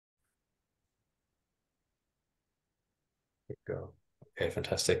Go. Okay,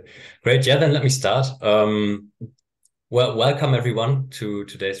 fantastic. Great. Yeah, then let me start. Well, welcome everyone to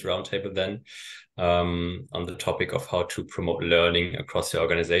today's roundtable then on the topic of how to promote learning across your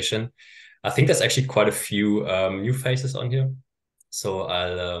organization. I think there's actually quite a few new faces on here. So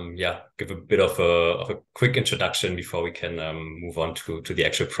I'll give a bit of a quick introduction before we can move on to the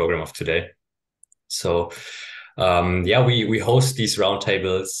actual program of today. So we host these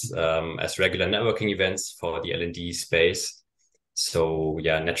roundtables as regular networking events for the L&D space. So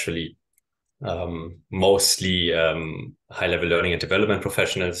yeah, naturally, mostly high-level learning and development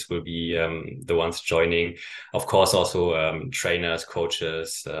professionals will be the ones joining. Of course, also trainers,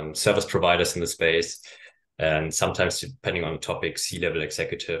 coaches, service providers in the space, and sometimes, depending on the topic, C-level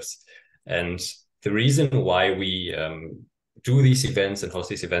executives. And the reason why we do these events and host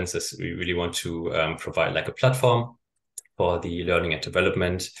these events is we really want to provide like a platform for the learning and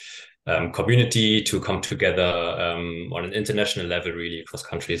development community to come together on an international level, really across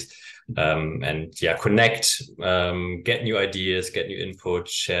countries, and connect, get new ideas, get new input,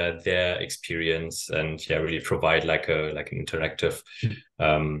 share their experience, and really provide like an interactive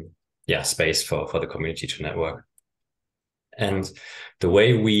space for the community to network. And the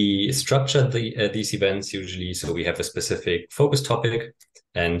way we structure these events usually, so we have a specific focus topic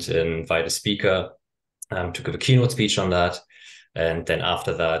and invite a speaker to give a keynote speech on that. And then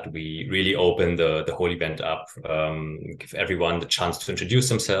after that, we really open the whole event up, give everyone the chance to introduce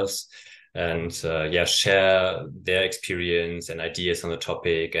themselves and share their experience and ideas on the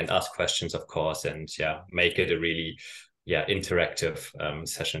topic and ask questions, of course, and make it a really interactive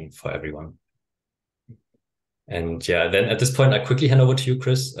session for everyone. And then at this point, I quickly hand over to you,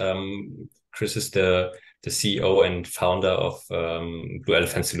 Chris. Chris is the CEO and founder of Blue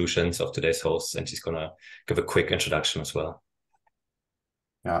Elephant Solutions, of today's host, and he's going to give a quick introduction as well.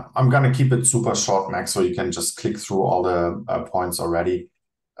 Yeah, I'm going to keep it super short, Max, so you can just click through all the points already.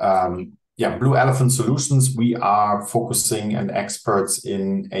 Blue Elephant Solutions, we are focusing and experts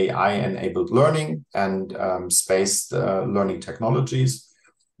in AI-enabled learning and space learning technologies.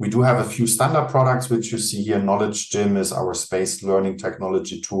 We do have a few standard products, which you see here. Knowledge Gym is our space learning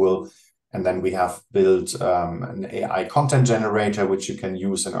technology tool. And then we have built an AI content generator, which you can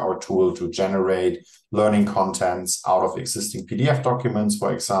use in our tool to generate learning contents out of existing PDF documents,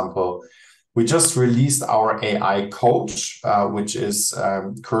 for example. We just released our AI coach, which is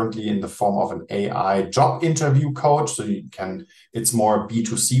currently in the form of an AI job interview coach. So it's more a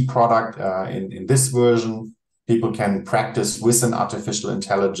B2C product in this version. People can practice with an artificial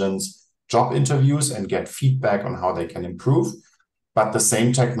intelligence job interviews and get feedback on how they can improve. But the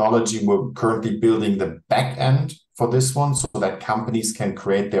same technology, we're currently building the back end for this one so that companies can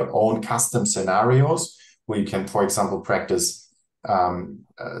create their own custom scenarios where you can, for example, practice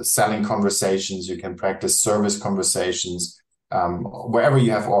selling conversations, you can practice service conversations, wherever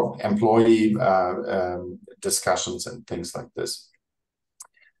you have or employee discussions and things like this.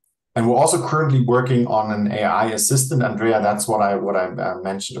 And we're also currently working on an AI assistant, Andrea. That's what I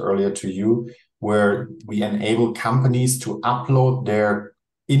mentioned earlier to you, where we enable companies to upload their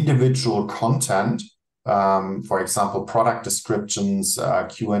individual content, for example, product descriptions,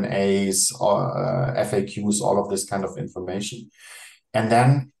 Q&As, FAQs, all of this kind of information. And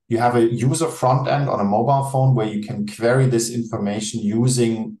then you have a user front end on a mobile phone where you can query this information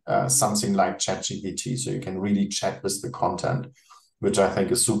using something like ChatGPT. So you can really chat with the content, which I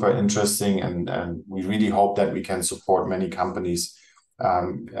think is super interesting. And we really hope that we can support many companies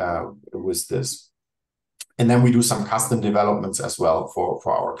with this. And then we do some custom developments as well for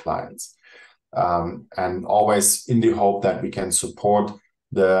our clients. And always in the hope that we can support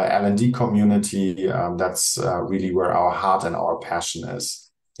the L&D community. That's really where our heart and our passion is.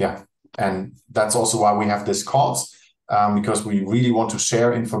 Yeah, and that's also why we have this calls, because we really want to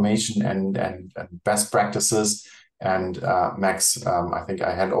share information and best practices. And Max, I think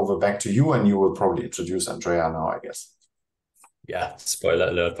I hand over back to you, and you will probably introduce Andrea now, I guess. Yeah, spoiler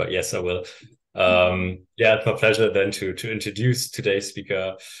alert, but yes, I will. It's my pleasure then to introduce today's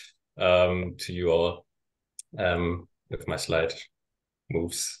speaker to you all. If my slide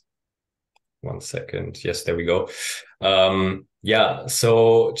moves. 1 second. Yes, there we go.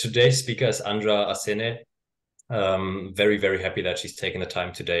 So today's speaker is Andra Arsene. Very, very happy that she's taken the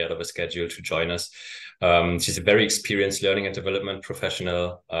time today out of her schedule to join us. She's a very experienced learning and development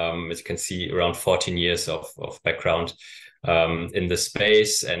professional. As you can see, around 14 years of background in the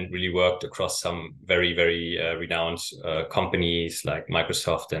space, and really worked across some very, very renowned companies like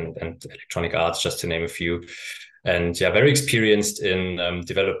Microsoft and Electronic Arts, just to name a few. and yeah, very experienced in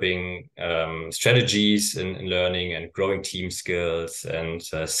developing strategies in learning and growing team skills and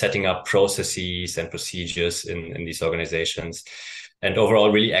setting up processes and procedures in these organizations. And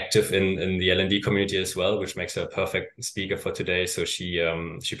overall, really active in the L&D community as well, which makes her a perfect speaker for today. So she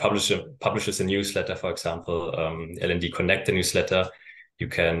publishes a newsletter, for example, L&D Connect, the newsletter. You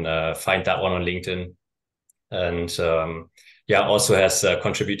can find that one on LinkedIn. And yeah, also has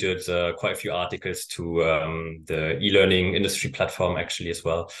contributed quite a few articles to the e-learning industry platform actually as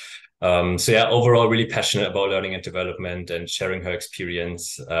well. So yeah, overall really passionate about learning and development and sharing her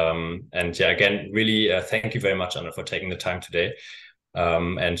experience. And yeah, again, really thank you very much, Andra, for taking the time today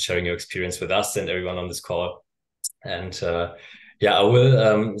and sharing your experience with us and everyone on this call. And yeah, I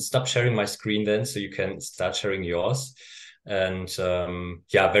will stop sharing my screen then so you can start sharing yours. And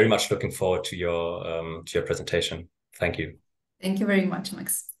yeah, very much looking forward to your presentation. Thank you. Thank you very much,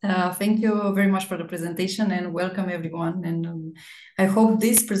 Max. Thank you very much for the presentation and welcome everyone. And I hope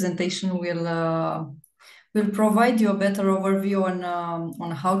this presentation will provide you a better overview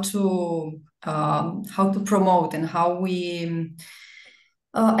on how to promote and how we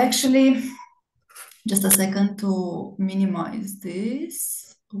actually. Just a second to minimize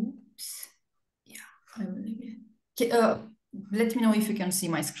this. Oops. Yeah, I will leave it. Let me know if you can see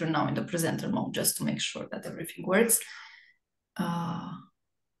my screen now in the presenter mode, just to make sure that everything works. Yeah,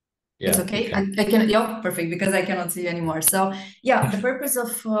 it's okay. I can. Yeah, perfect. Because I cannot see anymore. So yeah, the purpose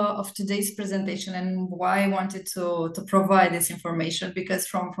of today's presentation and why I wanted to provide this information, because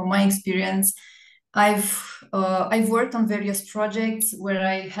from my experience, I've worked on various projects where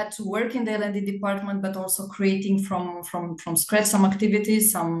I had to work in the L&D department, but also creating from scratch some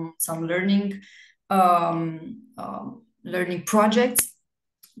activities, some learning learning projects.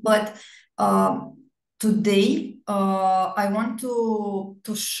 But today I want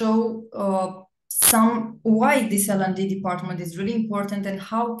to show some why this L&D department is really important and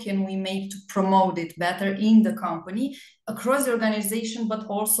how can we make to promote it better in the company across the organization, but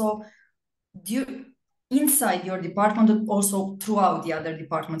also inside your department, but also throughout the other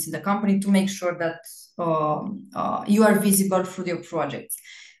departments in the company, to make sure that you are visible through your projects.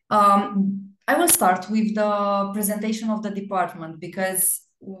 I will start with the presentation of the department, because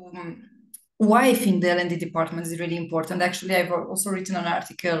why I think the L&D department is really important. Actually, I've also written an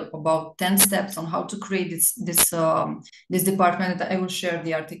article about 10 steps on how to create this department. I will share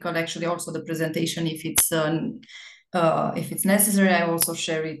the article, actually also the presentation, if it's necessary. I also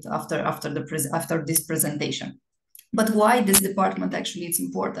share it after this presentation. But why this department actually is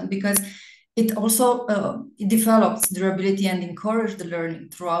important? Because it also it develops durability and encourages the learning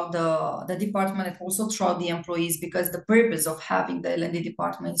throughout the department and also throughout the employees, because the purpose of having the L&D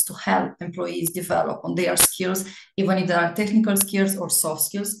department is to help employees develop on their skills, even if they are technical skills or soft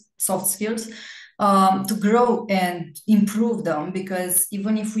skills, to grow and improve them. Because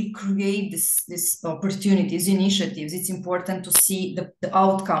even if we create this opportunities, initiatives, it's important to see the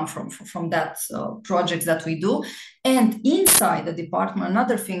outcome from that projects that we do. And inside the department,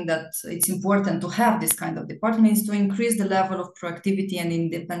 another thing that it's important to have this kind of department is to increase the level of proactivity and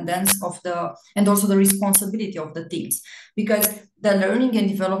independence and also the responsibility of the teams. Because the learning and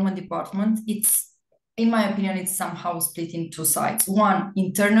development department, in my opinion, it's somehow split in two sides. One,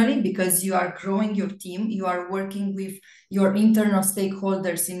 internally, because you are growing your team, you are working with your internal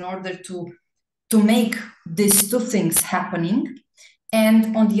stakeholders in order to make these two things happening.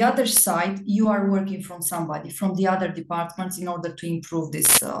 And on the other side, you are working from somebody from the other departments in order to improve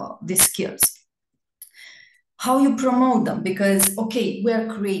these skills. How you promote them? Because, okay, we are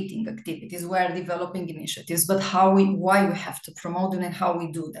creating activities, we are developing initiatives, but why we have to promote them and how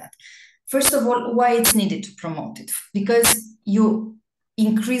we do that? First of all, why it's needed to promote it? Because you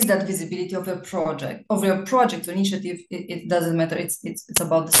increase that visibility of your project initiative. It doesn't matter. It's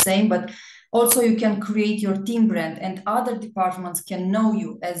about the same, but also you can create your team brand, and other departments can know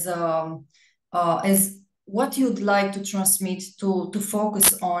you as what you'd like to transmit, to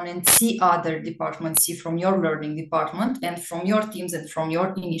focus on, and see other departments see from your learning department and from your teams and from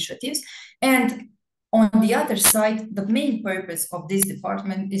your initiatives. And on the other side, the main purpose of this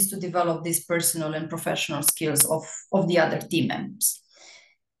department is to develop these personal and professional skills of the other team members.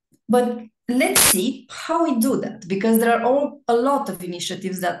 But let's see how we do that, because there are a lot of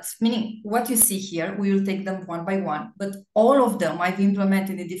initiatives meaning what you see here, we will take them one by one, but all of them I've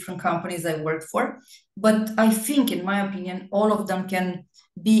implemented in different companies I worked for. But I think, in my opinion, all of them can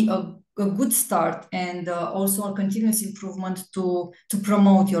be a good start and also a continuous improvement to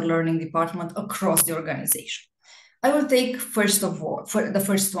promote your learning department across the organization. I will take first of all, for the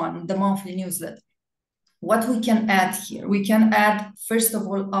first one, the monthly newsletter. What we can add here? We can add, first of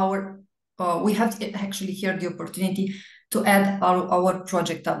all, our we have actually here the opportunity to add our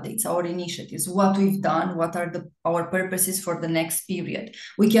project updates, our initiatives, what we've done, what are our purposes for the next period.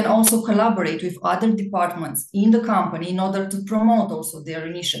 We can also collaborate with other departments in the company in order to promote also their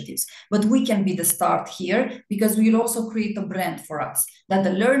initiatives. But we can be the start here because we will also create a brand for us, that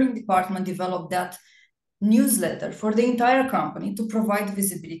the learning department developed that newsletter for the entire company to provide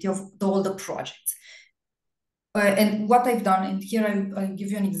visibility of all the projects. And what I've done, and here I'll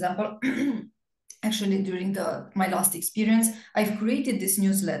give you an example. Actually, during my last experience, I've created this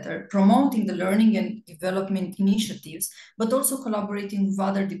newsletter promoting the learning and development initiatives, but also collaborating with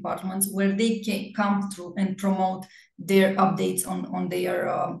other departments where they can come through and promote their updates on their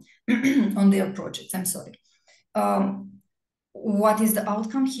on their projects. I'm sorry. What is the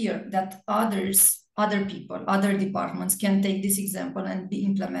outcome here? That other people, other departments can take this example and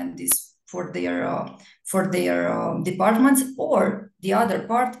implement this for their departments, or the other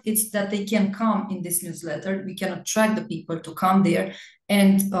part, it's that they can come in this newsletter. We can attract the people to come there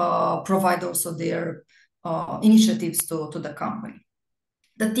and provide also their initiatives to the company.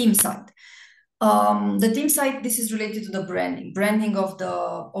 The team side. The team side, this is related to the branding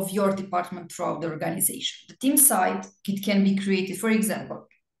of your department throughout the organization. The team side, it can be created, for example,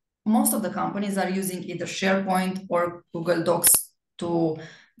 most of the companies are using either SharePoint or Google Docs to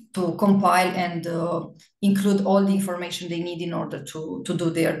compile and include all the information they need in order to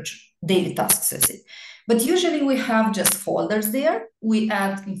do their daily tasks, as it. But usually we have just folders there. We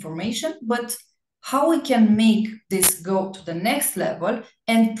add information, but how we can make this go to the next level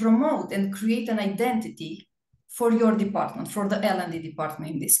and promote and create an identity for your department, for the L&D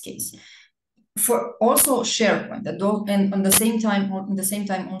department in this case. For also SharePoint, and on the same time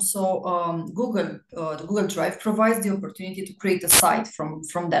also the Google Drive provides the opportunity to create a site from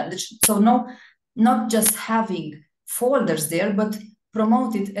that. So not just having folders there, but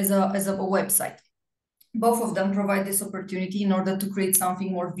promote it as a website. Both of them provide this opportunity in order to create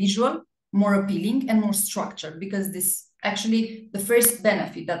something more visual, more appealing, and more structured, because this actually the first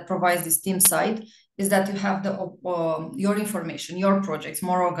benefit that provides this team site is that you have your information, your projects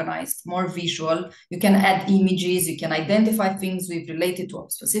more organized, more visual. You can add images, you can identify things related to a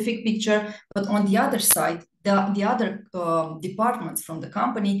specific picture. But on the other side, the other departments from the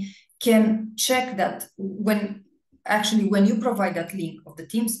company can check that when you provide that link of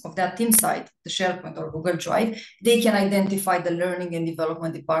that team site, the SharePoint or Google Drive, they can identify the learning and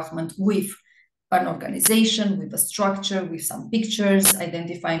development department with an organization, with a structure, with some pictures,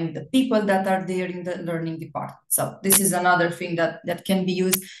 identifying the people that are there in the learning department. So this is another thing that can be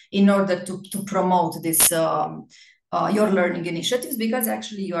used in order to promote this your learning initiatives, because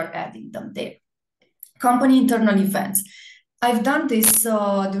actually you are adding them there. Company internal events. I've done this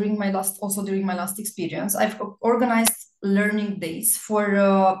during my last experience. I've organized learning days for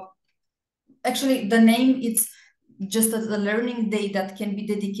actually the name, it's just as a learning day that can be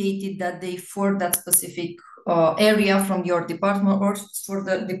dedicated that day for that specific area from your department or for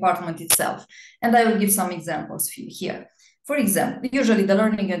the department itself. And I will give some examples here. For example, usually the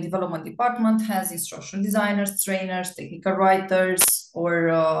learning and development department has instructional designers, trainers, technical writers, or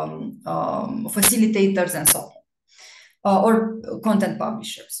facilitators, and so on, or content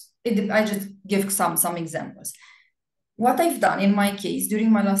publishers. I just give some examples. What I've done in my case,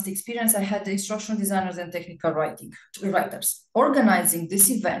 during my last experience, I had the instructional designers and technical writers organizing these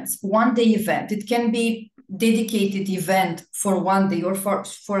events, one-day event. It can be dedicated event for one day or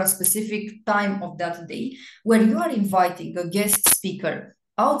for a specific time of that day, where you are inviting a guest speaker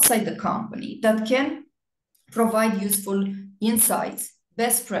outside the company that can provide useful insights,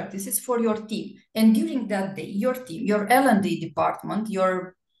 best practices for your team. And during that day, your team, your L&D department,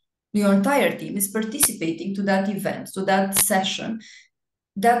 your entire team is participating to that event, to that session,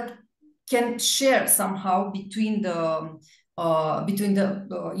 that can share somehow between the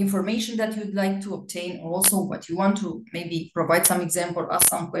information that you'd like to obtain, or also what you want to maybe provide some example, ask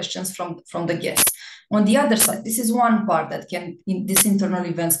some questions from the guests. On the other side, this is one part that these internal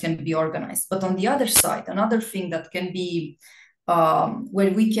events can be organized. But on the other side, another thing that can be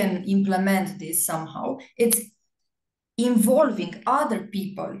where we can implement this somehow, it's involving other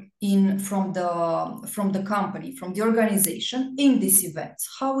people from the company, from the organization in these events.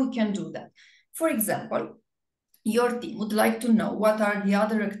 How we can do that? For example, your team would like to know what are the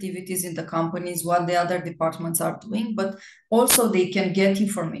other activities in the companies, what the other departments are doing, but also they can get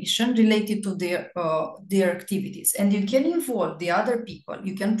information related to their activities. And you can involve the other people.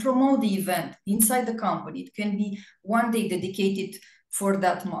 You can promote the event inside the company. It can be one day dedicated for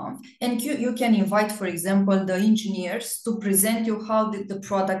that month. And you can invite, for example, the engineers to present you how the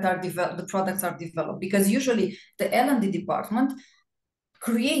products are developed, because usually the L&D department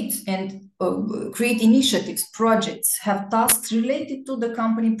create initiatives, projects, have tasks related to the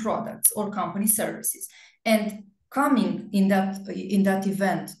company products or company services. And coming in that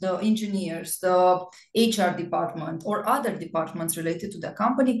event, the engineers, the HR department, or other departments related to the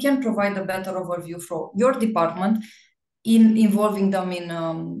company can provide a better overview for your department in involving them in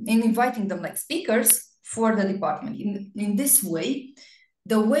inviting them like speakers for the department. In this way,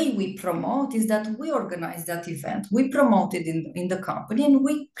 the way we promote is that we organize that event, we promote it in the company, and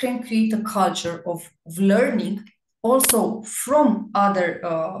we can create a culture of learning also from other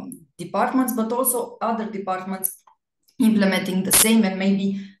departments, but also other departments implementing the same, and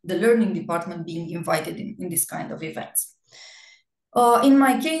maybe the learning department being invited in this kind of events. In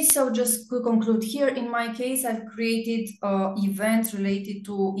my case, I'll just conclude here. In my case, I've created events related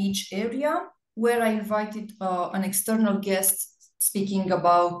to each area where I invited an external guest speaking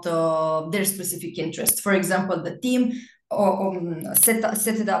about their specific interests. For example, the team set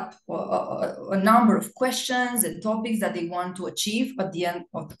up a number of questions and topics that they want to achieve at the end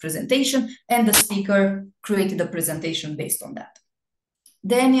of the presentation, and the speaker created a presentation based on that.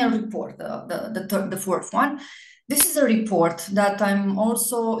 The annual report, the fourth one. This is a report that I'm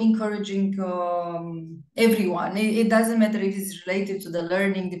also encouraging everyone. It doesn't matter if it's related to the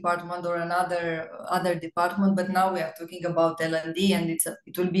learning department or other department, but now we are talking about L&D, and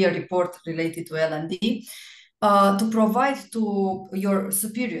it will be a report related to L&D. To provide to your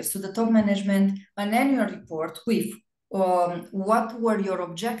superiors, to the top management, an annual report with what were your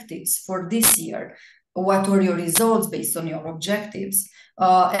objectives for this year, what were your results based on your objectives.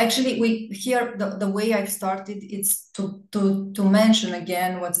 Actually, the way I've started, it's to mention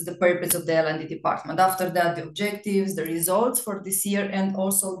again what's the purpose of the L&D department. After that, the objectives, the results for this year, and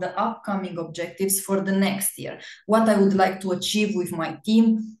also the upcoming objectives for the next year. What I would like to achieve with my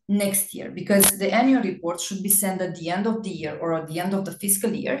team next year, because the annual report should be sent at the end of the year or at the end of the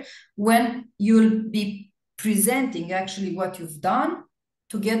fiscal year, when you'll be presenting actually what you've done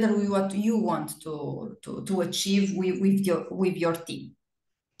together with what you want to achieve with your team.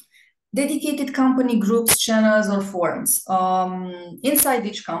 Dedicated company groups, channels, or forums. Inside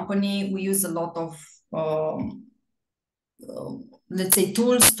each company, we use a lot of, let's say,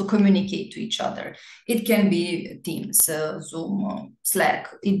 tools to communicate to each other. It can be Teams, Zoom, Slack.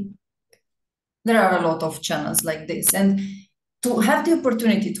 There are a lot of channels like this. And to have the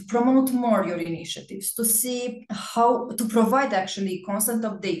opportunity to promote more your initiatives, to see how to provide actually constant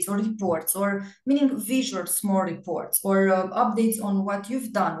updates or reports, or meaning visual small reports, or updates on what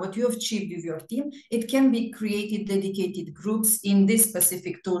you've done, what you have achieved with your team, it can be created dedicated groups in these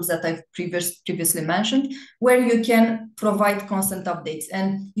specific tools that I've previously mentioned, where you can provide constant updates,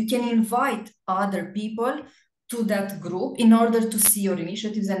 and you can invite other people to that group in order to see your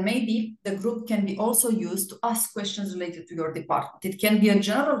initiatives. And maybe the group can be also used to ask questions related to your department. It can be a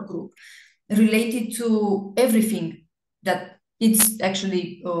general group related to everything that it's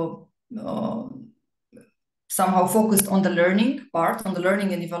actually somehow focused on the learning part, on the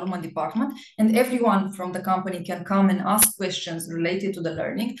learning and development department, and everyone from the company can come and ask questions related to the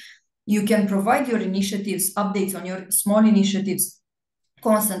learning. You can provide your initiatives, updates on your small initiatives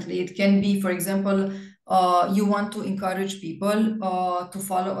constantly. It can be, for example, you want to encourage people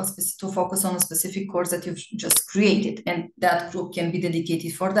to focus on a specific course that you've just created, and that group can be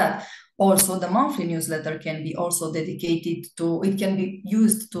dedicated for that. Also, the monthly newsletter can be also dedicated to, it can be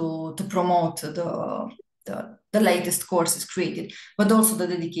used to promote the latest courses created, but also the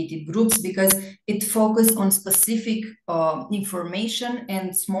dedicated groups, because it focuses on specific information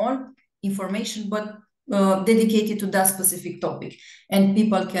and small information, but dedicated to that specific topic, and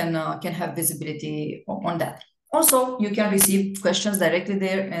people can have visibility on that. Also, you can receive questions directly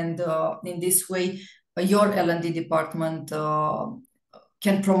there, and in this way, your L&D department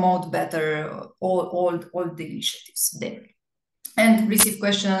can promote better all the initiatives there, and receive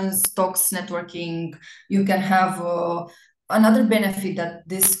questions, talks, networking. You can have another benefit that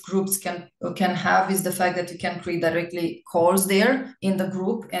these groups can have is the fact that you can create directly calls there in the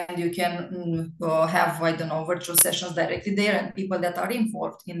group, and you can have, I don't know, virtual sessions directly there, and people that are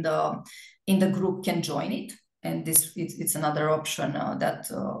involved in the group can join it. And it's another option that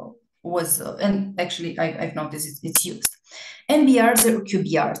was, and actually I've noticed it's used. NBRs or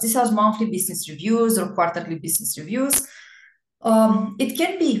QBRs, these are monthly business reviews or quarterly business reviews. It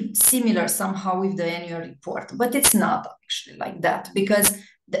can be similar somehow with the annual report, but it's not actually like that, because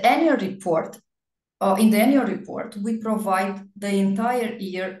the annual report, in the annual report, we provide the entire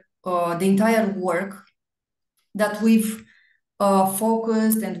year, the entire work that we've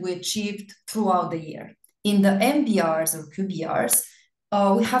focused and we achieved throughout the year. In the MBRs or QBRs,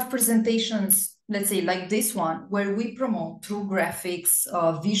 we have presentations let's say like this one, where we promote through graphics,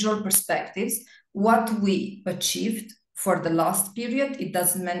 visual perspectives, what we achieved for the last period. It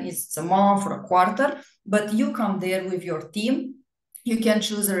doesn't mean it's a month or a quarter, but you come there with your team. You can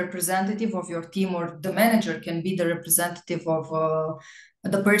choose a representative of your team, or the manager can be the representative of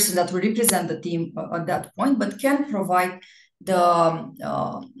the person that will represent the team at that point, but can provide the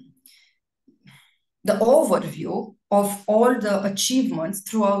overview of all the achievements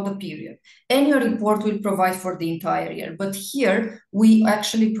throughout the period. Annual report will provide for the entire year, but here we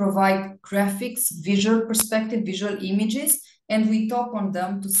actually provide graphics, visual perspective, visual images, and we talk on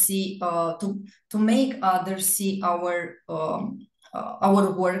them to see, to make others see our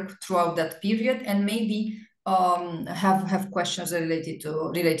work throughout that period, and maybe have questions related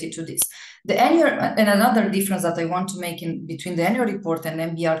to this. The annual, and another difference that I want to make in between the annual report and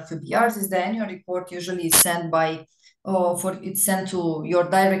MBR QBRs is the annual report usually is sent by it's sent to your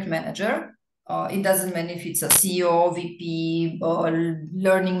direct manager. It doesn't matter if it's a CEO, VP,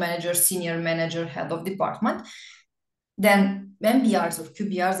 learning manager, senior manager, head of department. Then MBRs or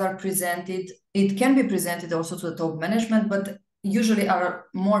QBRs are presented. It can be presented also to the top management, but usually are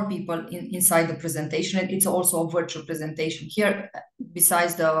more people inside the presentation, and it's also a virtual presentation here,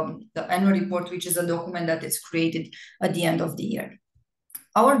 besides the annual report, which is a document that is created at the end of the year.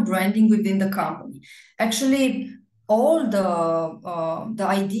 Our branding within the company. Actually, all the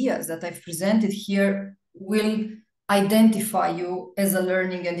ideas that I've presented here will identify you as a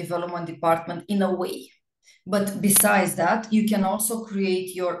learning and development department in a way. But besides that, you can also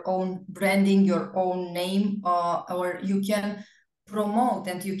create your own branding, your own name, or you can promote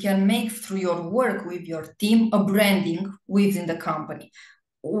and you can make through your work with your team a branding within the company.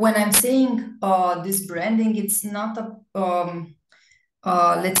 When I'm saying this branding, it's not a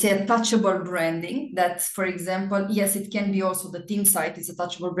let's say a touchable branding. That, for example, yes, it can be also the team site is a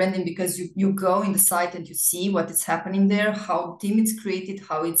touchable branding, because you go in the site and you see what is happening there, how team is created,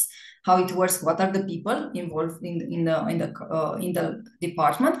 how it works, what are the people involved in the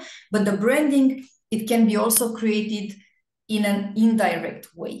department. But the branding, it can be also created in an indirect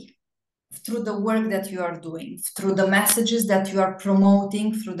way, through the work that you are doing, through the messages that you are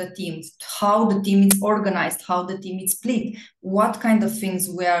promoting through the teams, how the team is organized, how the team is split, what kind of things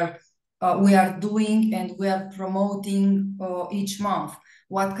we are doing and we are promoting each month.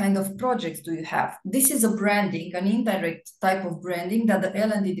 What kind of projects do you have? This is a branding, an indirect type of branding that the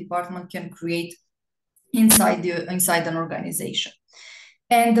L&D department can create inside an organization.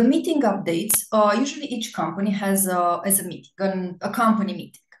 And the meeting updates, usually each company has a meeting, a company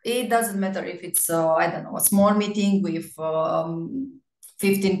meeting. It doesn't matter if it's, I don't know, a small meeting with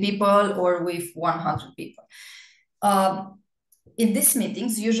 15 people or with 100 people. In these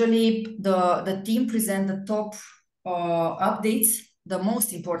meetings, usually the team present the top updates, the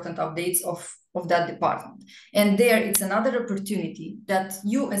most important updates of that department. And there it's another opportunity that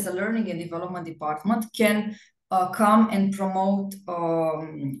you as a learning and development department can come and promote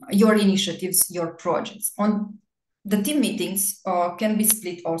your initiatives, your projects. On the team meetings can be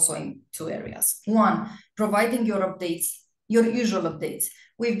split also in two areas. One, providing your updates, your usual updates.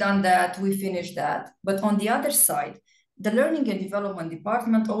 We've done that, we finished that. But on the other side, the learning and development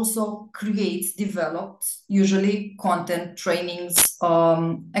department also develops usually content, trainings,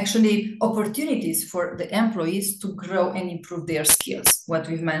 actually opportunities for the employees to grow and improve their skills, what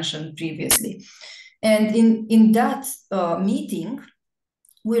we've mentioned previously. And in that meeting,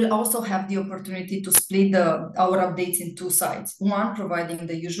 we'll also have the opportunity to split our updates in two sides. One, providing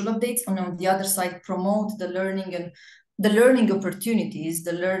the usual updates, and on the other side, promote the learning and the learning opportunities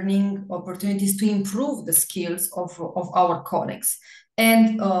to improve the skills of our colleagues.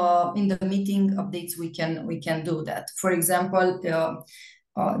 And in the meeting updates, we can do that. For example,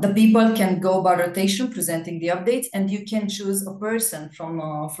 the people can go by rotation presenting the updates, and you can choose a person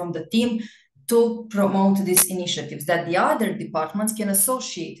from the team to promote these initiatives, that the other departments can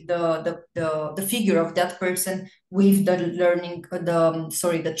associate the figure of that person with the learning,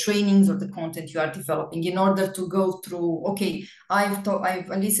 the trainings or the content you are developing, in order to go through, okay, I've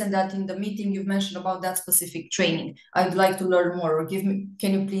listened that in the meeting you've mentioned about that specific training. I'd like to learn more, or can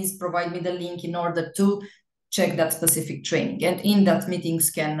you please provide me the link in order to check that specific training? And in that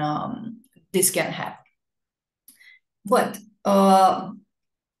meetings this can happen. But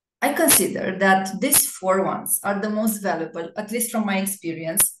I consider that these four ones are the most valuable, at least from my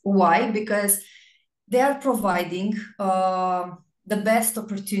experience. Why? Because they are providing the best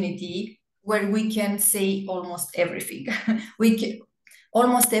opportunity where we can say almost everything.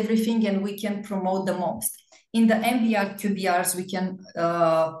 Almost everything, and we can promote the most. In the MBR QBRs, we can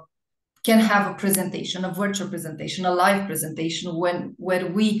have a presentation, a virtual presentation, a live presentation, where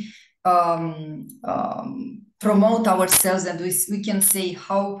we promote ourselves, and we can say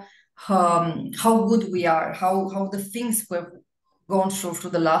how good we are, how the things we've gone through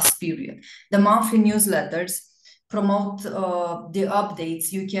the last period. The monthly newsletters promote the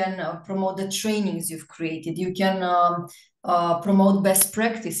updates. You can promote the trainings you've created. You can promote best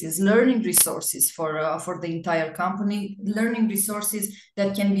practices, learning resources for the entire company, learning resources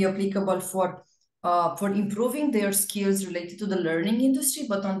that can be applicable for improving their skills related to the learning industry.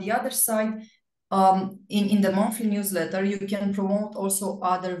 But on the other side, in the monthly newsletter, you can promote also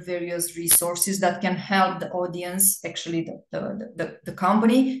other various resources that can help the audience, actually the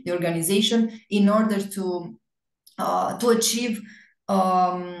company, the organization, in order to achieve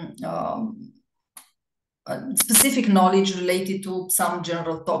specific knowledge related to some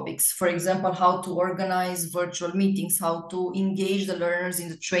general topics. For example, how to organize virtual meetings, how to engage the learners in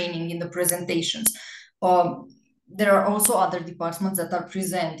the training, in the presentations. There are also other departments that are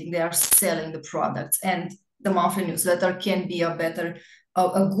presenting, they are selling the products, and the monthly newsletter can be a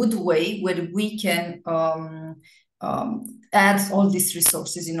good way where we can add all these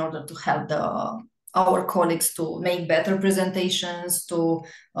resources in order to help our colleagues to make better presentations, to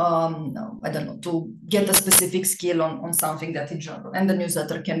I don't know, to get a specific skill on something that in general, and the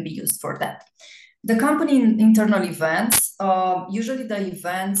newsletter can be used for that. The company internal events, usually the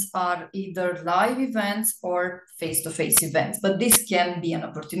events are either live events or face-to-face events, but this can be an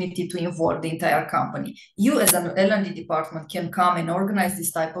opportunity to involve the entire company. You as an L&D department can come and organize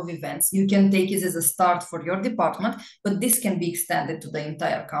this type of events. You can take it as a start for your department, but this can be extended to the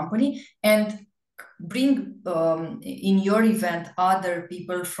entire company and bring in your event other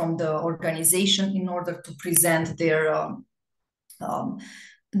people from the organization in order to present their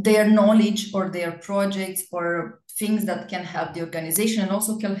knowledge or their projects or things that can help the organization, and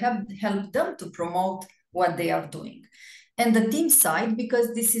also can help them to promote what they are doing. And the team side,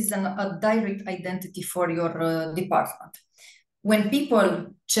 because this is a direct identity for your department. When people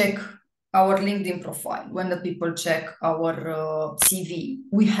check our LinkedIn profile, when the people check our CV,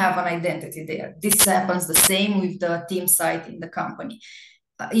 we have an identity there. This happens the same with the team site in the company.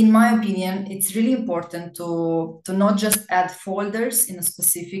 In my opinion, it's really important to not just add folders in a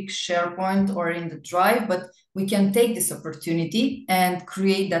specific SharePoint or in the Drive, but we can take this opportunity and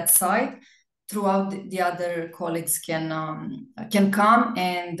create that site throughout. The other colleagues can come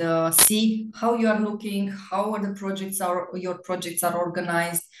and see how you are looking, how are your projects are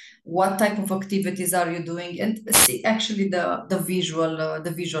organized, what type of activities are you doing, and see actually the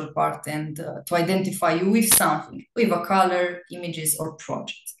visual part, and to identify you with something, with a color, images, or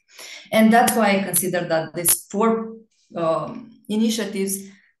projects. And that's why I consider that these 4 initiatives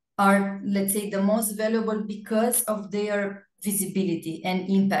are, let's say, the most valuable because of their visibility and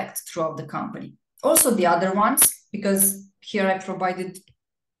impact throughout the company. Also the other ones, because here I provided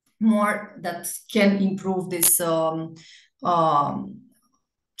more that can improve this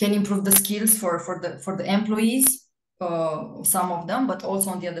can improve the skills for the employees, some of them, but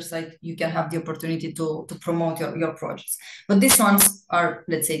also on the other side, you can have the opportunity to promote your projects. But these ones are,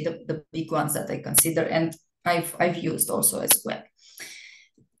 let's say, the big ones that I consider, and I've used also as well.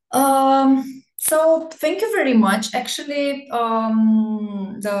 So thank you very much. Actually,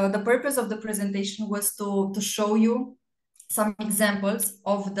 the purpose of the presentation was to show you some examples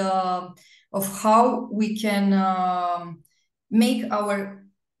of how we can make our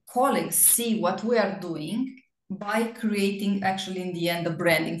colleagues see what we are doing by creating, actually, in the end, the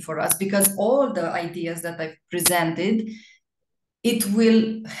branding for us, because all the ideas that I've presented, it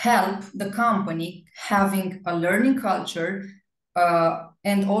will help the company having a learning culture,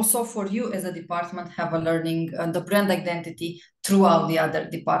 and also for you as a department have a learning, the brand identity throughout the other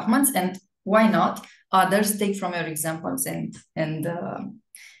departments. And why not others take from your examples and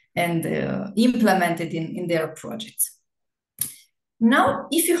implement it in their projects. Now,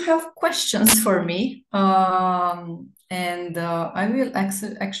 if you have questions for me, and I will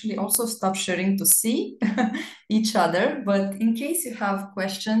actually also stop sharing to see each other, but in case you have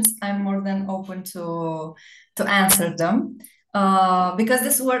questions, I'm more than open to answer them, because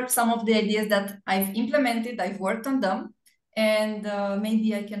these were some of the ideas that I've implemented, I've worked on them, and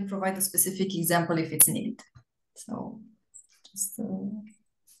maybe I can provide a specific example if it's needed. So just...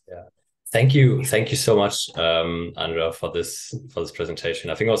 Yeah. Thank you so much, Andra, for this presentation.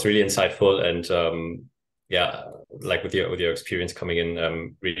 I think it was really insightful, and yeah, like with your experience coming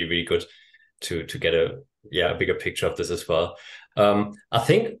in, really good to get a bigger picture of this as well. I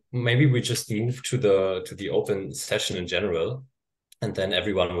think maybe we just move to the open session in general. And then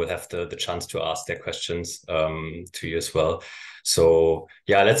everyone will have the chance to ask their questions to you as well. So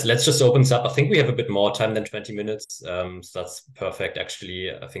yeah, let's just open this up. I think we have a bit more time than 20 minutes. So that's perfect.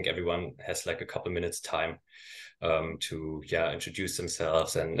 Actually, I think everyone has like a couple minutes time to introduce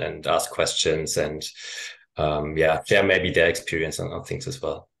themselves and ask questions and share maybe their experience on things as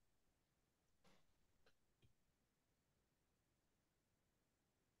well.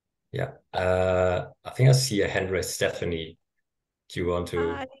 Yeah, I think I see a hand raised. Stephanie, do you want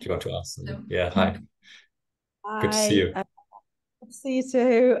to ask something? Yeah, hi. Good to see you. Good to see you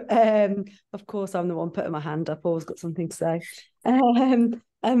too. Of course, I'm the one putting my hand up. Always got something to say. Hi,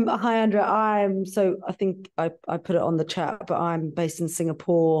 Andra. I think I put it on the chat, but I'm based in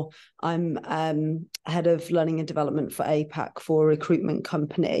Singapore. I'm head of learning and development for APAC for a recruitment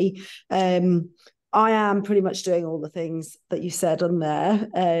company. I am pretty much doing all the things that you said on there,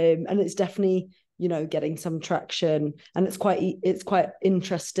 and it's definitely, you know, getting some traction, and it's quite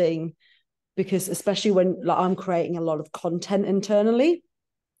interesting, because especially when, like, I'm creating a lot of content internally,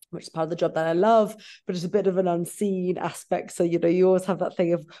 which is part of the job that I love, but it's a bit of an unseen aspect. So, you know, you always have that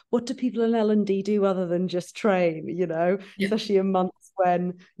thing of, what do people in L&D do other than just train, you know, especially in months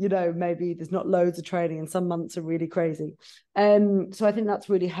when, you know, maybe there's not loads of training and some months are really crazy. So I think that's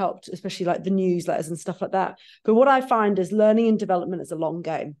really helped, especially like the newsletters and stuff like that. But what I find is learning and development is a long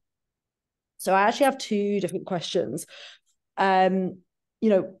game. So I actually have two different questions. You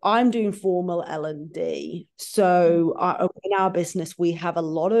know, I'm doing formal L&D. So in our business, we have a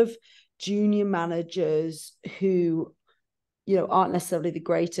lot of junior managers who, you know, aren't necessarily the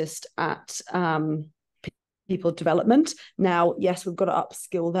greatest at people development. Now, yes, we've got to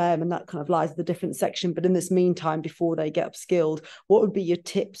upskill them, and that kind of lies in the different section. But in this meantime, before they get upskilled, what would be your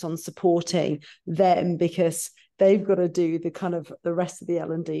tips on supporting them? Because they've got to do the kind of the rest of the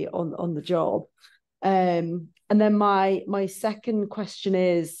L&D on the job. And then my second question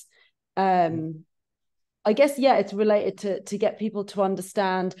is, I guess, yeah, it's related to get people to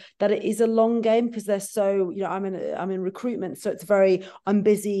understand that it is a long game, because they're so, you know, I'm in recruitment, so it's very, I'm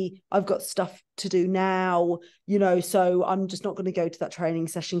busy, I've got stuff to do now, you know, so I'm just not going to go to that training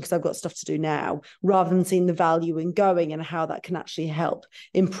session because I've got stuff to do now, rather than seeing the value in going and how that can actually help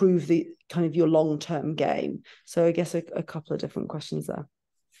improve the kind of your long-term game. So I guess a couple of different questions there.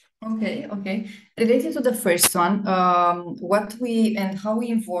 Okay. Related to the first one, what we and how we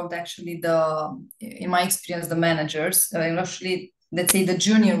involved actually in my experience, the managers, actually, let's say the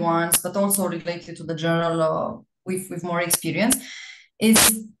junior ones, but also related to the general with more experience,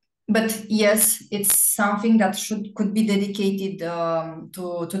 but yes, it's something that could be dedicated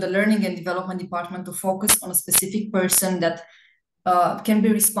to the learning and development department, to focus on a specific person that can be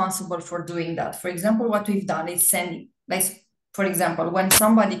responsible for doing that. For example, what we've done is sending, like, for example, when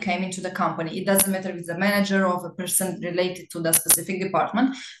somebody came into the company, it doesn't matter if it's a manager or a person related to the specific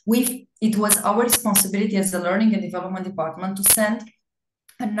department, it was our responsibility as the learning and development department to send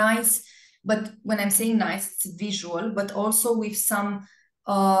a nice, but when I'm saying nice, it's visual, but also with some,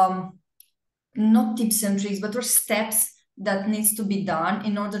 not tips and tricks, but steps that needs to be done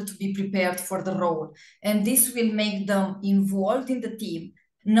in order to be prepared for the role. And this will make them involved in the team,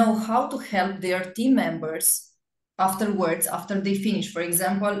 know how to help their team members afterwards, after they finish. For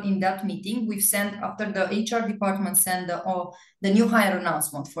example, in that meeting, we've sent, after the HR department sent the new hire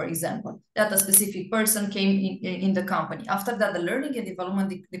announcement, for example, that a specific person came in the company. After that, the learning and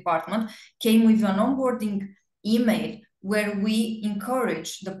development department came with an onboarding email where we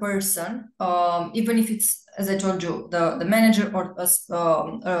encourage the person, even if it's, as I told you, the manager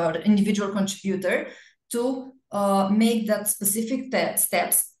or individual contributor, to make that specific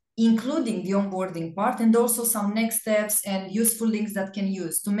steps, including the onboarding part, and also some next steps and useful links that can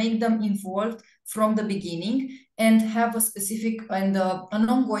use to make them involved from the beginning and have a specific and an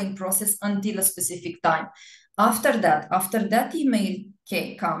ongoing process until a specific time. After that email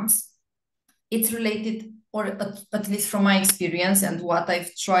comes, it's related, or at least from my experience and what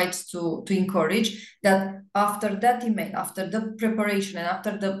I've tried to encourage, that after that email, after the preparation and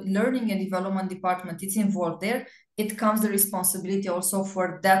after the learning and development department is involved there, it comes the responsibility also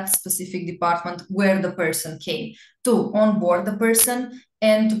for that specific department where the person came, to onboard the person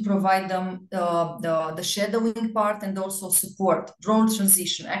and to provide them the shadowing part and also support, role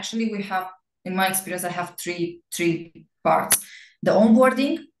transition. Actually, we have, in my experience, I have three parts: the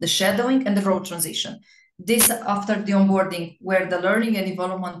onboarding, the shadowing, and the role transition. This after the onboarding, where the learning and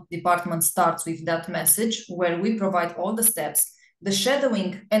development department starts with that message, where we provide all the steps, the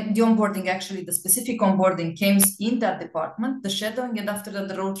shadowing and the onboarding, actually the specific onboarding came in that department, the shadowing, and after that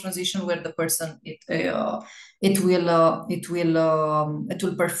the role transition where the person it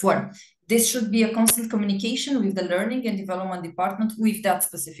will perform. This should be a constant communication with the learning and development department, with that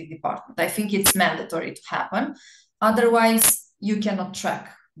specific department. I think it's mandatory to happen. Otherwise, you cannot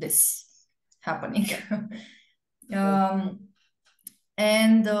track this happening.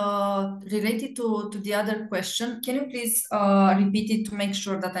 And related to the other question, can you please repeat it to make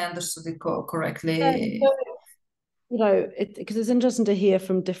sure that I understood it correctly? You know, because it's interesting to hear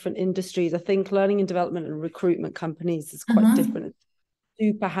from different industries. I think learning and development and recruitment companies is quite different. It's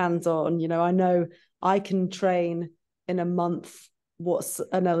super hands-on. You know I can train in a month what's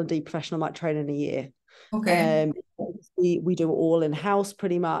an L&D professional might train in a year. Okay. We do it all in-house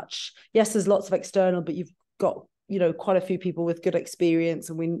pretty much. Yes, there's lots of external, but you've got quite a few people with good experience,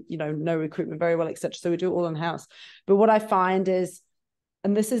 and we know recruitment very well, etc. So we do it all in-house. But what I find is,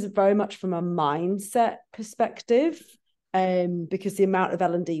 and this is very much from a mindset perspective, because the amount of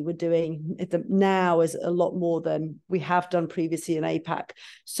L&D we're doing now is a lot more than we have done previously in APAC.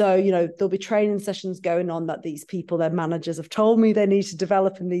 So, there'll be training sessions going on that these people, their managers, have told me they need to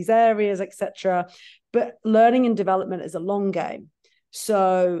develop in these areas, etc. But learning and development is a long game.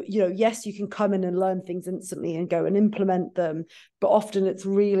 So, yes, you can come in and learn things instantly and go and implement them, but often it's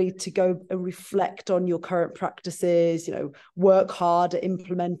really to go and reflect on your current practices, work hard at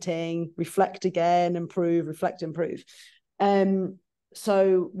implementing, reflect again, improve, reflect, improve.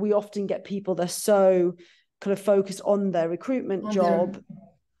 So we often get people, they're so kind of focused on their recruitment job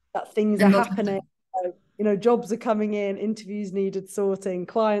that things are happening. Jobs are coming in, interviews needed sorting,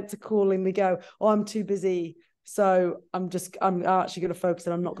 clients are calling, they go, oh, I'm too busy. So I'm actually going to focus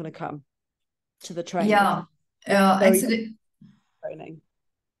and I'm not going to come to the training. Yeah. Training.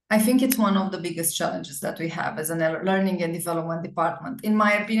 I think it's one of the biggest challenges that we have as a learning and development department, in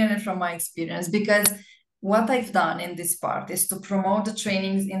my opinion and from my experience, because what I've done in this part is to promote the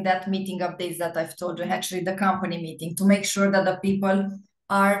trainings in that meeting updates that I've told you, actually the company meeting, to make sure that the people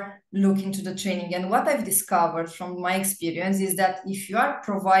are looking to the training. And what I've discovered from my experience is that if you are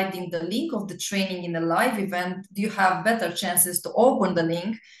providing the link of the training in a live event, you have better chances to open the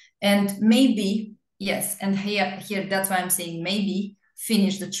link and maybe, yes, and here that's why I'm saying maybe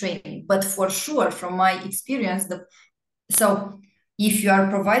finish the training. But for sure, from my experience, so if you are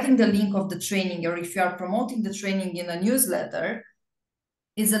providing the link of the training, or if you are promoting the training in a newsletter,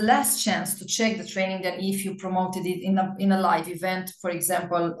 is a less chance to check the training than if you promoted it in a live event, for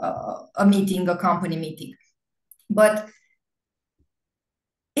example, a meeting, a company meeting. But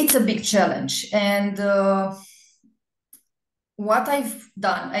it's a big challenge. And what I've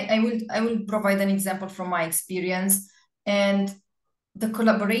done, I will provide an example from my experience, and the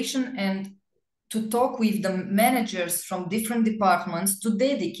collaboration and to talk with the managers from different departments to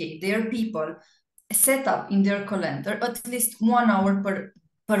dedicate their people, set up in their calendar at least 1 hour per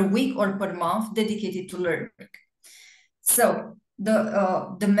week or per month dedicated to learning. So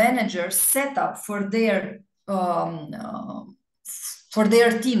the managers set up for their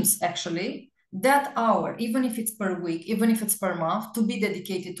teams actually that hour, even if it's per week, even if it's per month, to be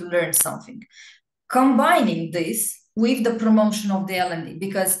dedicated to learn something. Combining this with the promotion of the L&D,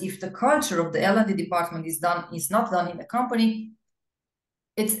 because if the culture of the L&D department is not done in the company,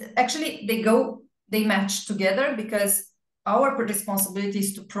 it's actually they match together, because our responsibility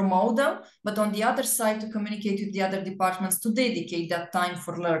is to promote them, but on the other side to communicate with the other departments to dedicate that time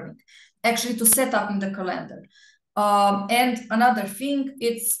for learning, actually to set up in the calendar. And another thing,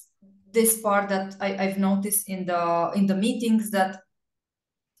 it's this part that I've noticed in the meetings, that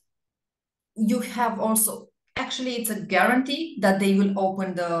you have also, actually it's a guarantee that they will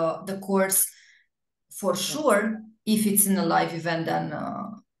open the course for sure if it's in a live event. Then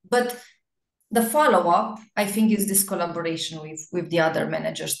but the follow-up, I think, is this collaboration with the other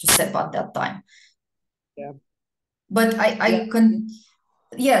managers to set up that time. Yeah. But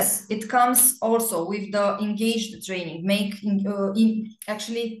yes, it comes also with the engaged training,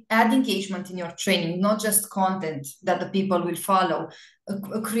 actually add engagement in your training, not just content that the people will follow.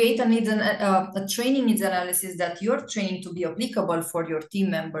 Create a training needs analysis that you're training to be applicable for your team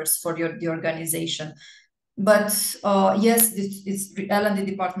members, for the organization. But yes, it's L&D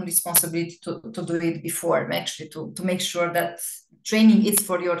department responsibility to do it before, actually, to make sure that training is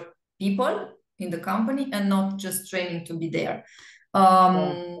for your people in the company and not just training to be there.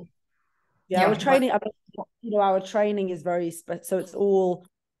 Our training, our training is very so it's all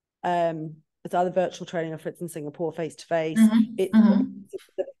it's either virtual training or, for instance, in Singapore, face to face. It's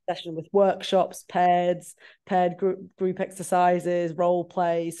a session with workshops, paired group exercises, role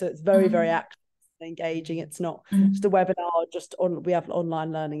play. So it's very very active. engaging. It's not just a webinar, we have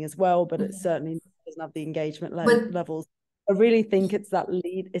online learning as well, but it certainly doesn't have the engagement levels. I really think it's that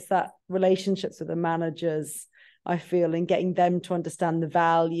relationships with the managers, I feel, and getting them to understand the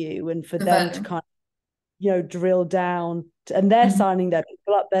value and for them to kind of, drill down and they're signing their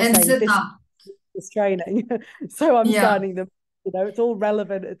people up. They're saying this training. So I'm signing them. It's all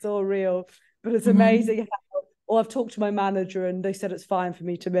relevant, it's all real, but it's amazing how, I've talked to my manager and they said it's fine for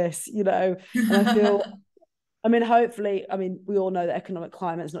me to miss, and I feel, hopefully, we all know that economic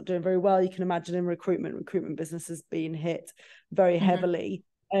climate is not doing very well. You can imagine in recruitment business has been hit very heavily,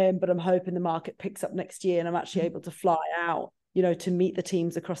 but I'm hoping the market picks up next year and I'm actually able to fly out, to meet the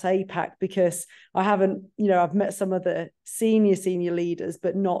teams across APAC, because I haven't, I've met some of the senior leaders,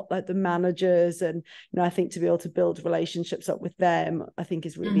 but not like the managers. And, I think to be able to build relationships up with them, I think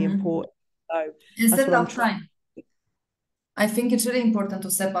is really important. So instead of time, I think it's really important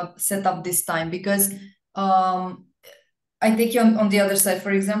to set up this time, because I take you on the other side.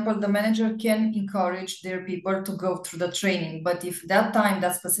 For example, the manager can encourage their people to go through the training, but if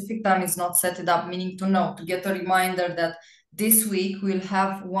that specific time is not set it up, meaning to get a reminder that this week we'll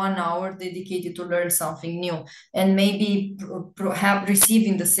have 1 hour dedicated to learn something new, and maybe have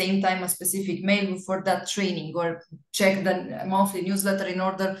receiving the same time a specific mail for that training, or check the monthly newsletter in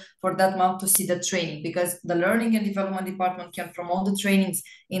order for that month to see the training, because the learning and development department can promote the trainings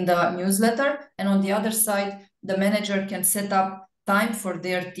in the newsletter, and on the other side the manager can set up time for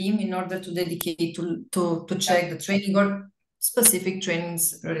their team in order to dedicate to check the training or specific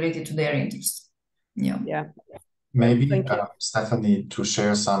trainings related to their interest. Maybe, Stephanie, to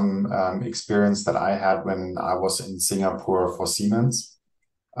share some experience that I had when I was in Singapore for Siemens.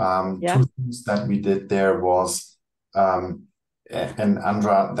 2 things that we did there was, and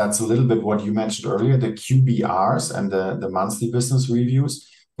Andra, that's a little bit what you mentioned earlier, the QBRs and the monthly business reviews,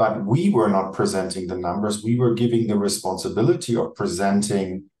 but we were not presenting the numbers. We were giving the responsibility of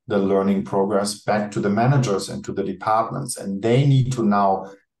presenting the learning progress back to the managers and to the departments, and they need to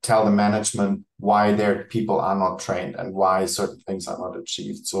now tell the management why their people are not trained and why certain things are not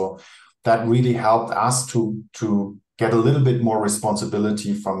achieved. So that really helped us to get a little bit more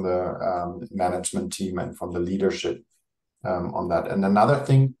responsibility from the management team and from the leadership on that. And another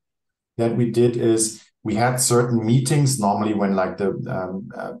thing that we did is we had certain meetings, normally when like the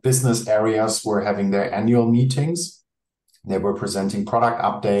business areas were having their annual meetings, they were presenting product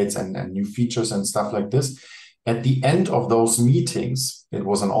updates and new features and stuff like this. At the end of those meetings, it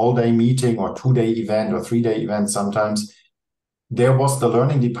was an all-day meeting or 2-day event or 3-day event sometimes, there was the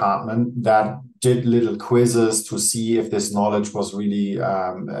learning department that did little quizzes to see if this knowledge was really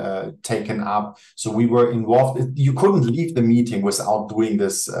taken up. So we were involved. You couldn't leave the meeting without doing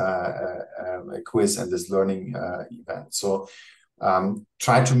this quiz and this learning event. So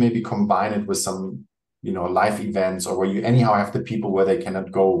try to maybe combine it with some live events, or where you anyhow have the people where they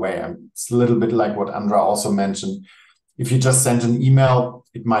cannot go away. And it's a little bit like what Andra also mentioned. If you just send an email,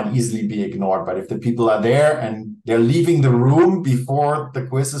 it might easily be ignored. But if the people are there and they're leaving the room before the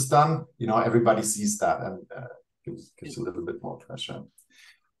quiz is done, everybody sees that, and gives a little bit more pressure.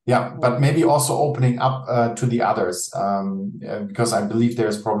 Yeah, but maybe also opening up to the others, because I believe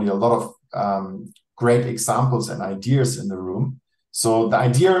there's probably a lot of great examples and ideas in the room. So the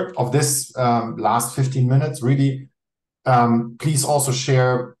idea of this last 15 minutes, really, please also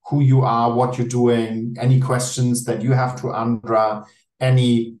share who you are, what you're doing, any questions that you have to Andra,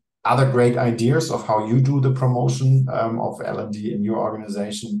 any other great ideas of how you do the promotion of L&D in your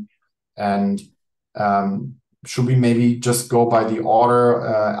organization. And should we maybe just go by the order,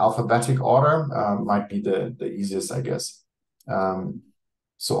 alphabetic order? Might be the easiest, I guess.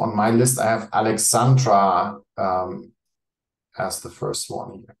 So on my list, I have Alexandra as the first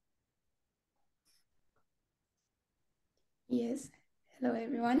one here. Yes. Hello,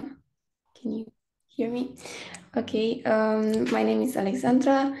 everyone. Can you hear me? Okay. My name is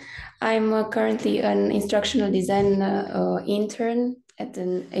Alexandra. I'm currently an instructional design intern at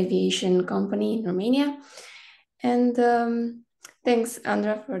an aviation company in Romania. And thanks,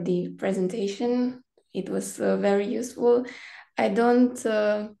 Andra, for the presentation. It was very useful. I don't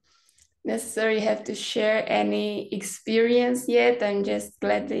necessarily have to share any experience yet. I'm just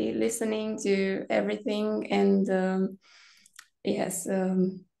gladly listening to everything and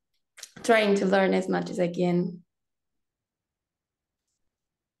trying to learn as much as I can.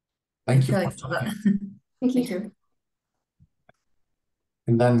 Thank you. Thank you.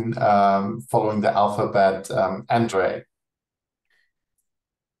 And then following the alphabet, Andre.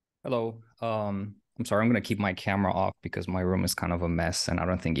 Hello. I'm sorry, I'm going to keep my camera off because my room is kind of a mess and I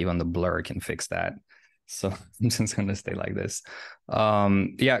don't think even the blur can fix that. So I'm just gonna stay like this.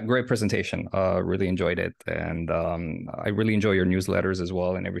 Yeah, great presentation. Really enjoyed it, and I really enjoy your newsletters as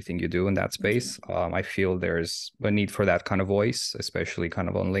well and everything you do in that space. I feel there's a need for that kind of voice, especially kind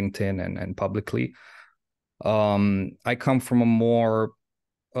of on LinkedIn and publicly. I come from a more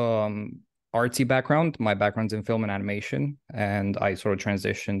artsy background. My background's in film and animation, and I sort of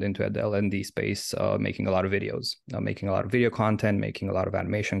transitioned into the L&D space, making a lot of videos, making a lot of video content, making a lot of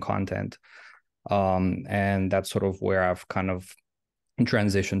animation content. And that's sort of where I've kind of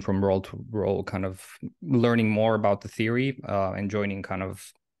transitioned from role to role, kind of learning more about the theory, and joining kind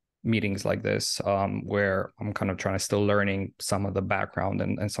of meetings like this, where I'm kind of trying to still learning some of the background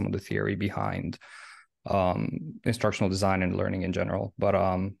and some of the theory behind instructional design and learning in general. But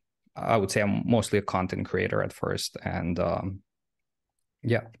I would say I'm mostly a content creator at first, and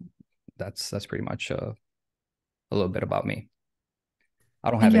yeah, that's pretty much a little bit about me. I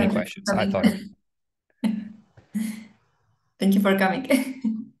don't have any questions. I thought. Thank you for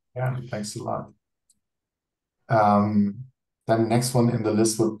coming. Yeah, thanks a lot. Then next one in the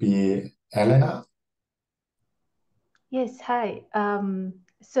list would be Elena. Yes, hi.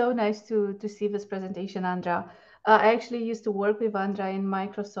 So nice to see this presentation, Andra. I actually used to work with Andra in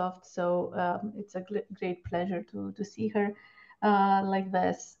Microsoft, so it's a great pleasure to see her like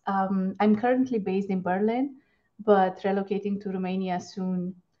this. I'm currently based in Berlin, but relocating to Romania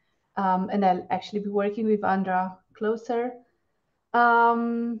soon. And I'll actually be working with Andra closer.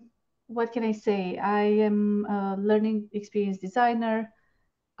 What can I say? I am a learning experience designer.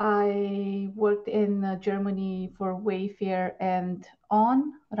 I worked in Germany for Wayfair and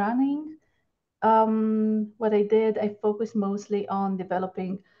On Running. What I did, I focused mostly on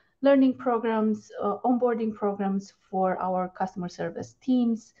developing learning programs, onboarding programs for our customer service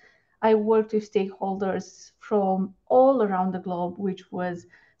teams. I worked with stakeholders from all around the globe, which was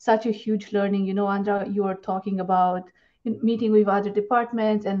such a huge learning. You know, Andra, you are talking about meeting with other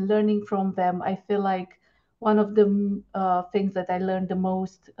departments and learning from them. I feel like one of the things that I learned the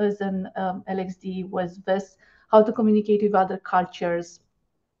most as an LXD was this, how to communicate with other cultures,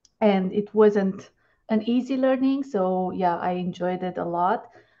 and it wasn't an easy learning. So yeah, I enjoyed it a lot.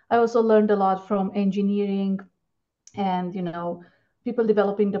 I also learned a lot from engineering and people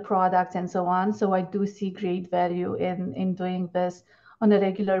developing the products and so on. So I do see great value in doing this on a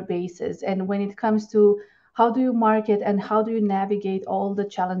regular basis. And when it comes to how do you market and how do you navigate all the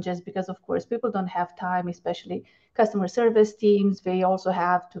challenges, because of course people don't have time, especially customer service teams. They also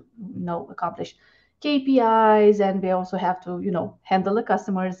have to accomplish KPIs, and they also have to handle the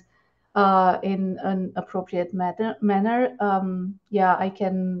customers in an appropriate manner. Yeah, I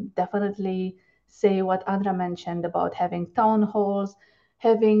can definitely say what Andra mentioned about having town halls,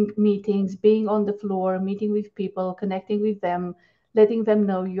 having meetings, being on the floor, meeting with people, connecting with them, letting them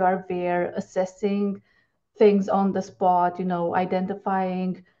know you are there, assessing things on the spot,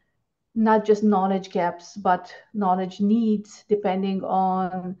 identifying not just knowledge gaps, but knowledge needs, depending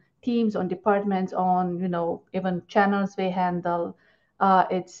on teams, on departments, on even channels they handle.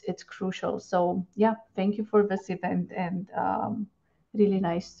 It's crucial. So yeah, thank you for this event, and really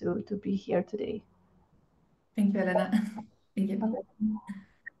nice to be here today. Thank you, Elena. Thank you.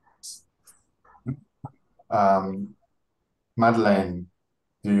 Madeleine,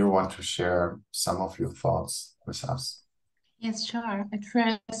 do you want to share some of your thoughts with us? Yes, sure. At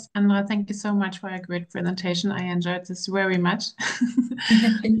first, Andra, thank you so much for a great presentation. I enjoyed this very much.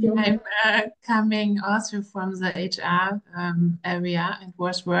 Thank you. I'm coming also from the HR area and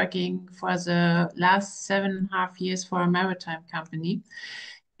was working for the last 7.5 years for a maritime company.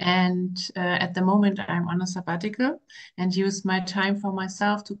 And at the moment, I'm on a sabbatical and use my time for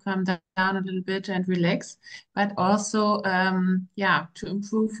myself to calm down a little bit and relax, but also, to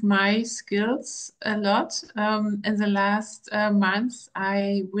improve my skills a lot. In the last months,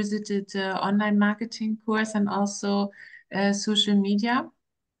 I visited online marketing course and also social media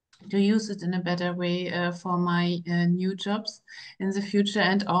to use it in a better way for my new jobs in the future.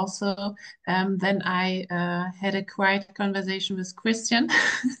 And also, then I had a quiet conversation with Christian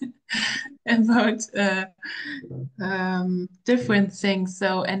about different things.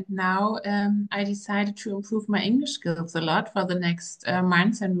 So, and now I decided to improve my English skills a lot for the next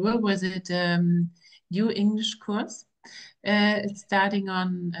months, and will visit new English course. It's starting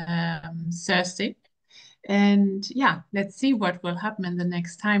on Thursday. And yeah, let's see what will happen in the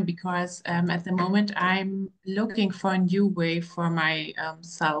next time, because at the moment I'm looking for a new way for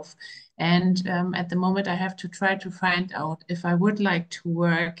myself. And at the moment I have to try to find out if I would like to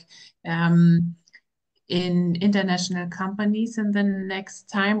work in international companies in the next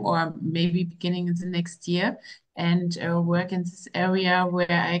time, or maybe beginning in the next year, and work in this area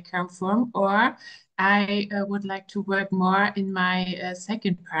where I come from, or I would like to work more in my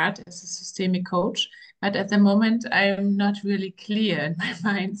second part as a systemic coach. But at the moment, I'm not really clear in my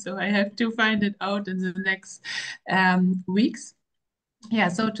mind. So I have to find it out in the next weeks. Yeah,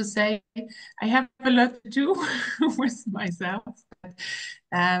 so to say, I have a lot to do with myself. But,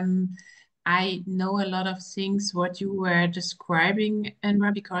 I know a lot of things what you were describing,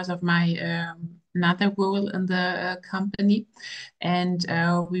 Andra, because of my another role in the company. And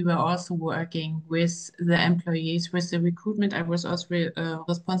we were also working with the employees, with the recruitment. I was also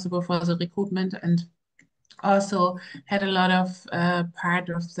responsible for the recruitment and also had a lot of part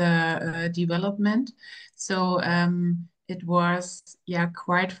of the development. So it was, yeah,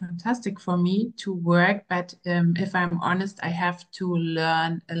 quite fantastic for me to work. But if I'm honest, I have to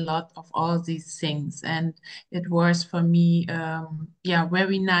learn a lot of all these things. And it was for me, yeah,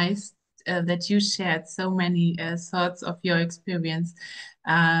 very nice that you shared so many thoughts of your experience.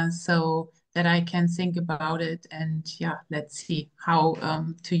 So that I can think about it and yeah, let's see how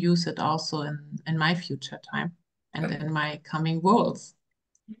to use it also in my future time and in my coming roles.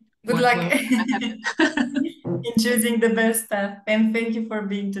 Good What luck will happen? in choosing the best path, and thank you for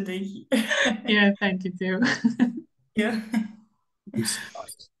being today here. Yeah, thank you too. Yeah.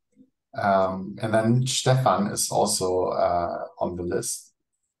 And then Stefan is also on the list.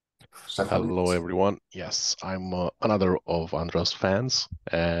 Stefan. Hello, everyone. Yes, I'm another of Andra's fans,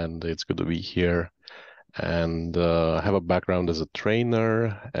 and it's good to be here. And I have a background as a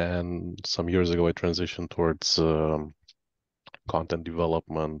trainer, and some years ago I transitioned towards content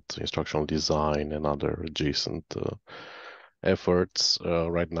development, instructional design, and other adjacent efforts.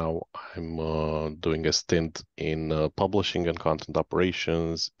 Right now, I'm doing a stint in publishing and content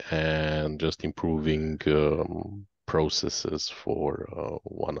operations and just improving processes for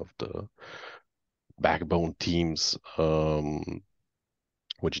one of the backbone teams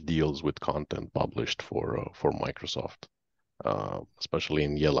which deals with content published for Microsoft, especially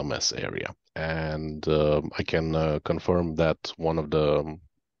in the LMS area. And I can confirm that one of the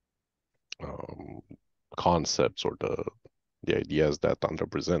concepts or the ideas that Andra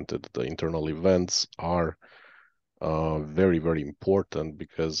presented, the internal events, are very, very important,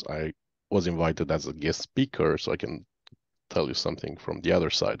 because I was invited as a guest speaker, so I can tell you something from the other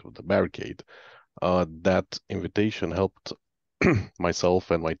side of the barricade. That invitation helped myself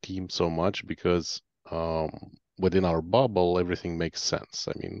and my team so much, because within our bubble, everything makes sense.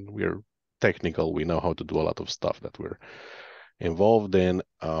 I mean, we're technical, we know how to do a lot of stuff that we're involved in,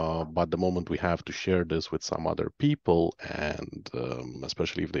 but the moment we have to share this with some other people, and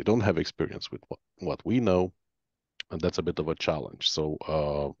especially if they don't have experience with what we know, and that's a bit of a challenge. So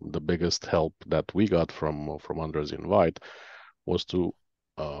the biggest help that we got from Andra's invite was to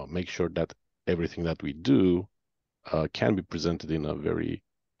make sure that everything that we do can be presented in a very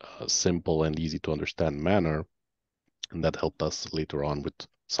simple and easy to understand manner. And that helped us later on with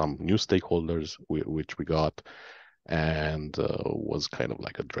some new stakeholders, which we got, and was kind of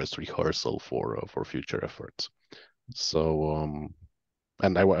like a dress rehearsal for future efforts. So,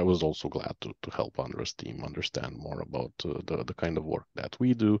 and I was also glad to help Andra's team understand more about the kind of work that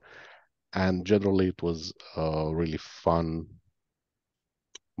we do. And generally, it was a really fun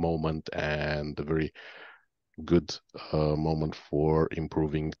moment and a very good moment for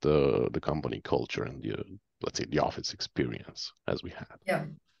improving the company culture and the, let's say, the office experience as we had. Yeah.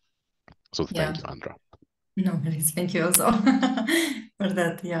 So thank you, Andra. No worries. Thank you also for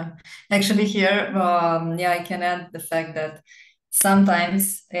that. Yeah. Actually here, yeah, I can add the fact that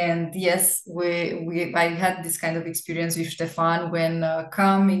sometimes, and yes, I had this kind of experience with Stefan when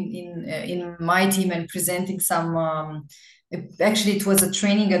coming in my team and presenting some, actually it was a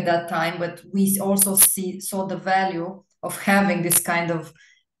training at that time, but we also saw the value of having this kind of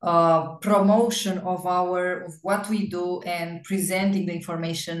promotion of what we do and presenting the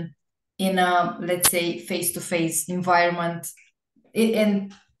information in a, let's say, face-to-face environment,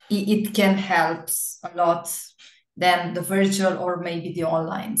 and it can help a lot than the virtual or maybe the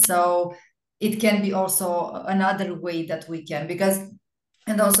online. So it can be also another way that we can, because,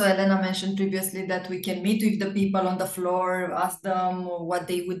 and also Elena mentioned previously that we can meet with the people on the floor, ask them what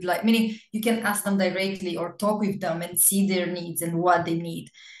they would like, meaning you can ask them directly or talk with them and see their needs and what they need.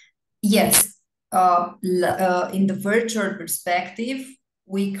 Yes, in the virtual perspective,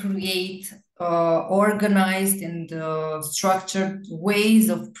 we create organized and structured ways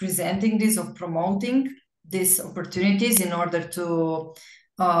of presenting this, of promoting these opportunities in order to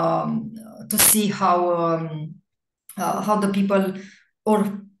see how the people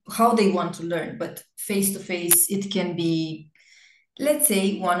or how they want to learn. But face to face, it can be, let's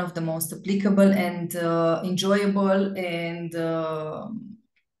say, one of the most applicable and enjoyable and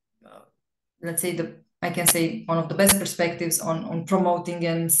let's say I can say one of the best perspectives on promoting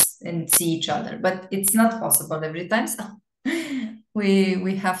and see each other, but it's not possible every time. So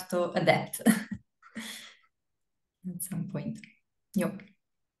we have to adapt at some point. Yep.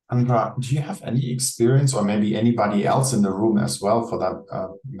 Andra, do you have any experience, or maybe anybody else in the room as well for that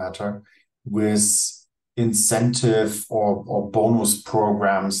matter, with incentive or bonus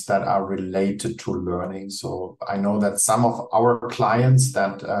programs that are related to learning? So I know that some of our clients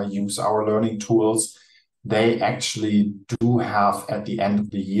that use our learning tools, they actually do have at the end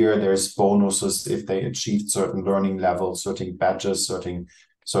of the year, there's bonuses if they achieved certain learning levels, certain badges, certain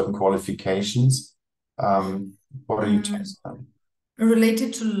qualifications. What are your takes on that?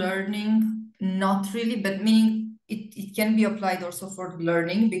 Related to learning, not really, but meaning it can be applied also for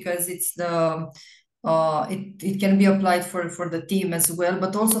learning, because it's it can be applied for the team as well,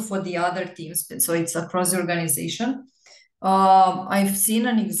 but also for the other teams. So it's across the organization. I've seen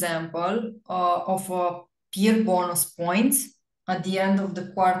an example of a peer bonus points at the end of the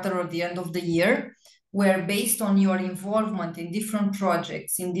quarter or the end of the year, where based on your involvement in different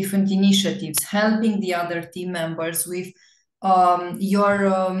projects, in different initiatives, helping the other team members with your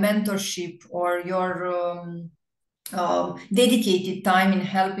mentorship or your dedicated time in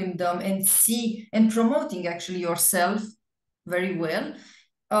helping them and promoting actually yourself very well,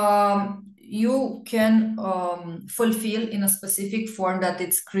 you can fulfill in a specific form that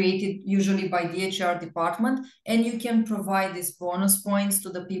it's created usually by the HR department, and you can provide these bonus points to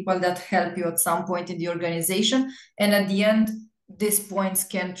the people that help you at some point in the organization, and at the end these points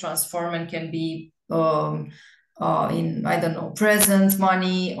can transform and can be in, I don't know, present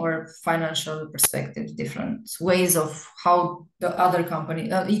money or financial perspective, different ways of how the other company,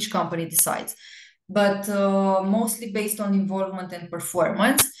 each company decides, but mostly based on involvement and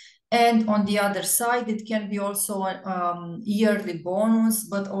performance. And on the other side, it can be also a yearly bonus,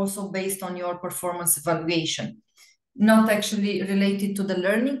 but also based on your performance evaluation. Not actually related to the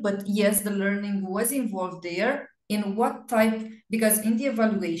learning, but yes, the learning was involved there. In what type, because in the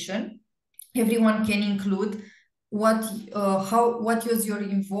evaluation, everyone can include what was your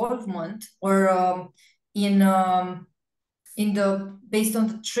involvement, or based on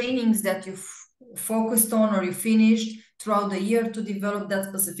the trainings that you focused on or you finished throughout the year to develop that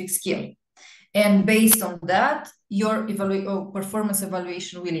specific skill. And based on that, your performance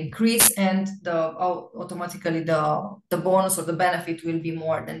evaluation will increase, and automatically the bonus or the benefit will be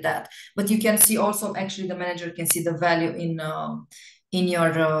more than that. But you can see also, actually, the manager can see the value in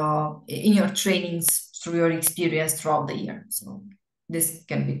your trainings through your experience throughout the year. So this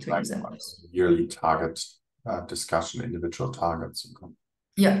can be two examples. Yearly target discussion, individual targets.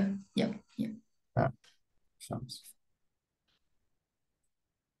 Yeah. Sounds.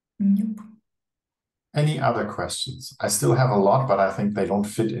 Yep. Any other questions? I still have a lot, but I think they don't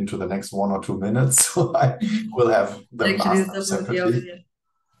fit into the next 1 or 2 minutes, so I will have them asked separately.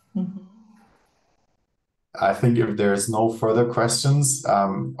 I think if there's no further questions,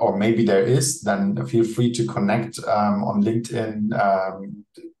 or maybe there is, then feel free to connect on LinkedIn,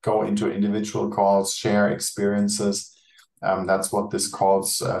 go into individual calls, share experiences. That's what this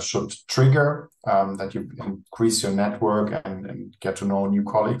calls should trigger, that you increase your network and get to know new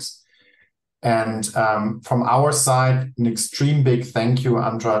colleagues. And from our side, an extreme big thank you,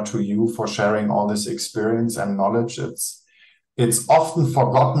 Andra, to you for sharing all this experience and knowledge. It's often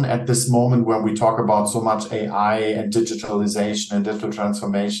forgotten at this moment when we talk about so much AI and digitalization and digital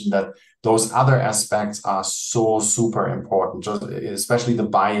transformation, that those other aspects are so super important, just especially the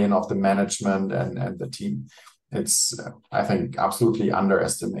buy-in of the management and the team. It's, I think, absolutely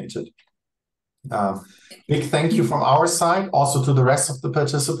underestimated. Big thank you from our side, also to the rest of the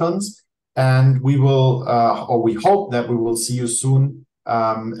participants. And we will, or we hope that we will see you soon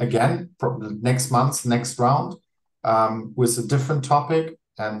again, next month, next round, with a different topic,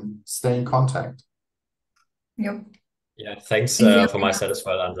 and stay in contact. Yep. Yeah, thanks for my side as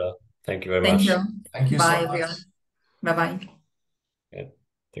well, Andra. Thank you very much. Thank you Bye, so much. everyone. Bye-bye. Yeah.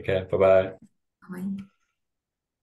 Take care. Bye-bye. Bye.